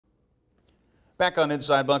Back on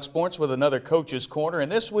Inside Buck Sports with another Coach's Corner,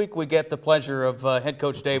 and this week we get the pleasure of head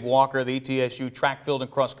coach Dave Walker of the ETSU track, field, and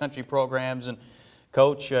cross-country programs. And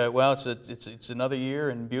Coach, well, it's another year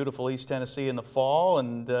in beautiful East Tennessee in the fall,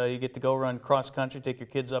 and you get to go run cross-country, take your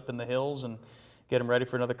kids up in the hills, and get them ready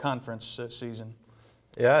for another conference season.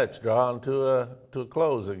 Yeah, it's drawn to a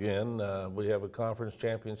close again. We have a conference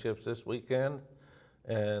championships this weekend,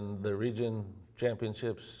 and the region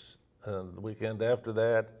championships the weekend after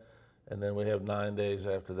that. And then we have 9 days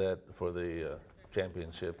after that for the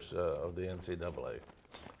championships of the NCAA.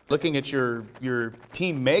 Looking at your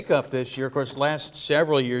team makeup this year, of course, last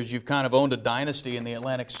several years you've kind of owned a dynasty in the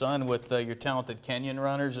Atlantic Sun with your talented Kenyan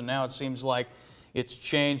runners, and now it seems like it's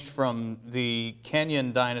changed from the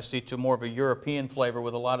Kenyan dynasty to more of a European flavor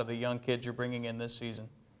with a lot of the young kids you're bringing in this season.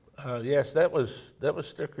 Yes, that was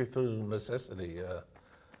strictly through necessity.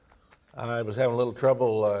 I was having a little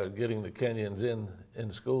trouble getting the Kenyans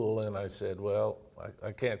in school, and I said, well,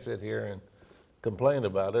 I can't sit here and complain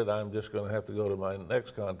about it. I'm just going to have to go to my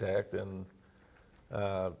next contact, and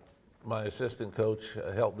my assistant coach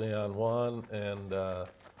helped me on one, and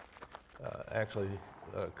actually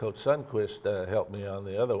Coach Sundquist helped me on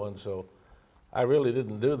the other one. So I really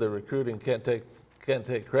didn't do the recruiting. Can't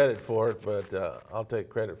take credit for it, but I'll take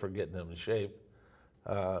credit for getting them in shape.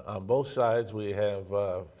 On both sides, we have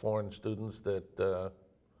foreign students that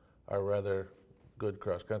are rather good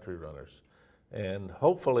cross-country runners. And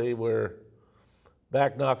hopefully we're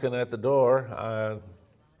back knocking at the door.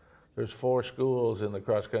 There's 4 schools in the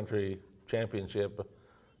cross-country championship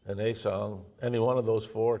in ASONG. Any one of those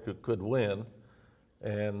 4 could win.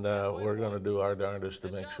 And we're going to do our darndest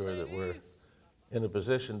to make sure that we're in a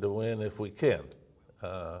position to win if we can.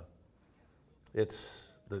 It's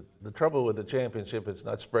the trouble with the championship, it's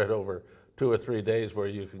not spread over 2 or 3 days where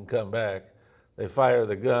you can come back. They fire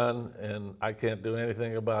the gun, and I can't do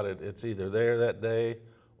anything about it. It's either there that day,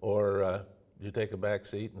 or you take a back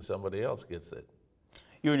seat and somebody else gets it.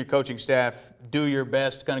 You and your coaching staff do your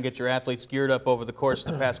best to kind of get your athletes geared up over the course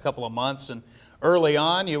of the past couple of months. And early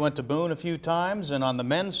on, you went to Boone a few times, and on the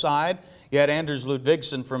men's side, you had Anders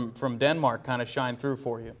Ludvigsen from Denmark kind of shine through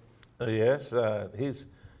for you. Yes,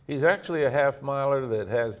 he's actually a half-miler that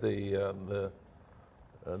has the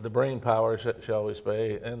brain power, shall we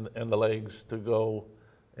say, and the legs to go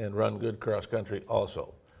and run good cross-country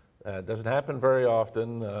also. It doesn't happen very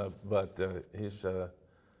often, but he's a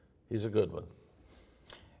good one.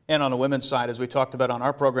 And on the women's side, as we talked about on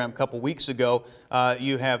our program a couple weeks ago,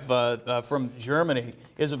 you have from Germany,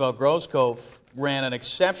 Isabel Groskopf ran an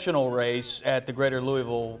exceptional race at the Greater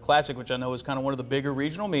Louisville Classic, which I know is kind of one of the bigger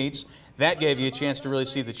regional meets. That gave you a chance to really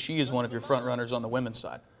see that she is one of your front runners on the women's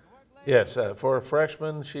side. Yes, for a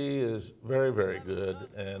freshman, she is very, very good.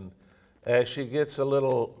 And as she gets a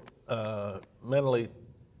little mentally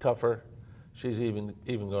tougher, she's even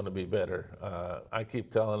going to be better. I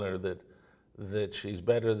keep telling her that she's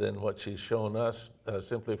better than what she's shown us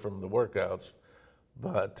simply from the workouts.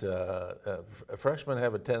 But freshmen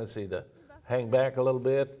have a tendency to hang back a little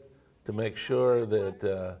bit to make sure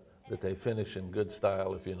that they finish in good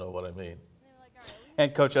style, if you know what I mean.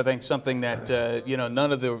 And Coach, I think something that you know,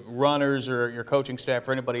 none of the runners or your coaching staff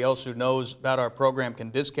or anybody else who knows about our program can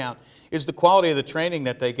discount is the quality of the training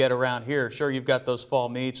that they get around here. Sure, you've got those fall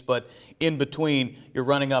meets, but in between, you're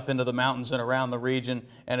running up into the mountains and around the region,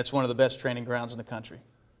 and it's one of the best training grounds in the country.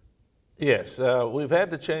 Yes, we've had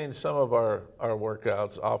to change some of our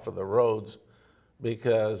workouts off of the roads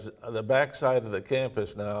because the backside of the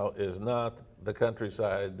campus now is not the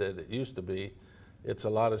countryside that it used to be. It's a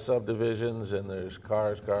lot of subdivisions, and there's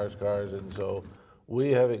cars, and so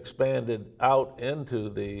we have expanded out into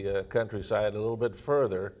the countryside a little bit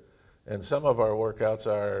further, and some of our workouts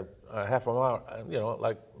are half an hour, you know,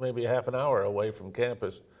 like maybe half an hour away from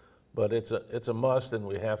campus, but it's a must, and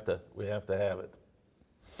we have to have it.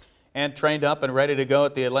 And trained up and ready to go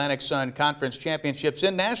at the Atlantic Sun Conference Championships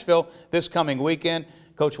in Nashville this coming weekend.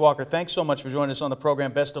 Coach Walker, thanks so much for joining us on the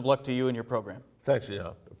program. Best of luck to you and your program. Thanks,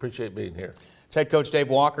 John. Appreciate being here. It's head coach Dave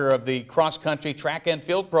Walker of the cross-country track and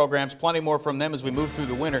field programs. Plenty more from them as we move through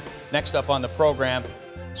the winter. Next up on the program,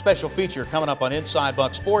 special feature coming up on Inside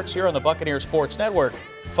Buck Sports here on the Buccaneer Sports Network,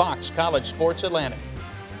 Fox College Sports Atlantic.